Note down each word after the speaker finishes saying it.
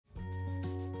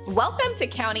Welcome to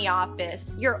County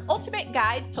Office, your ultimate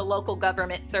guide to local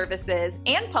government services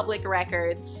and public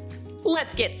records.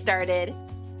 Let's get started.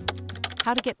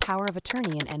 How to get power of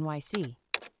attorney in NYC.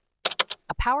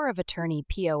 A power of attorney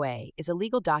 (POA) is a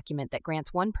legal document that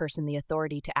grants one person the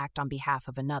authority to act on behalf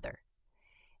of another.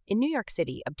 In New York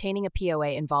City, obtaining a POA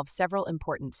involves several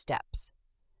important steps.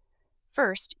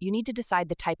 First, you need to decide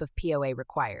the type of POA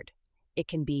required. It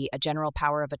can be a general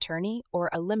power of attorney or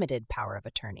a limited power of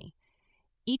attorney.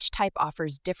 Each type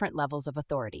offers different levels of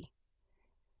authority.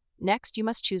 Next, you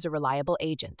must choose a reliable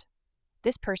agent.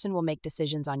 This person will make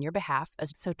decisions on your behalf,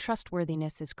 so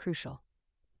trustworthiness is crucial.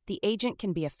 The agent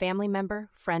can be a family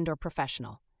member, friend, or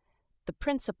professional. The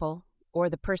principal, or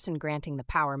the person granting the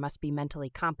power, must be mentally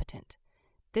competent.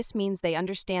 This means they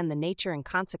understand the nature and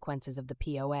consequences of the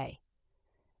POA.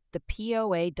 The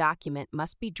POA document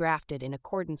must be drafted in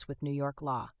accordance with New York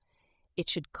law. It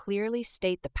should clearly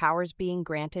state the powers being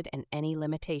granted and any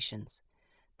limitations.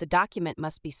 The document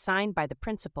must be signed by the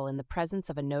principal in the presence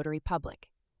of a notary public.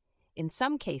 In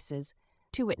some cases,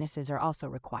 2 witnesses are also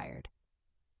required.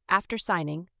 After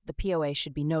signing, the POA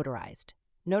should be notarized.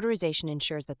 Notarization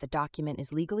ensures that the document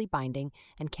is legally binding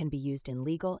and can be used in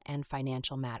legal and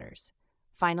financial matters.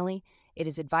 Finally, it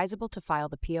is advisable to file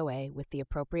the POA with the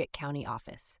appropriate county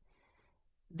office.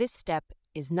 This step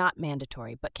is not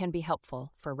mandatory but can be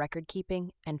helpful for record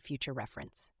keeping and future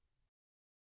reference.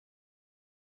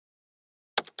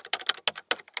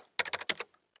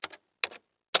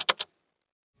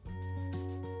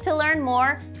 To learn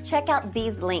more, check out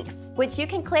these links, which you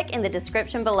can click in the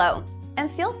description below. And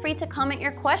feel free to comment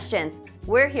your questions.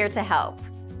 We're here to help.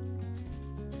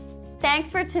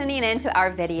 Thanks for tuning in to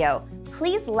our video.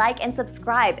 Please like and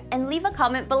subscribe and leave a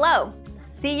comment below.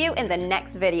 See you in the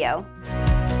next video.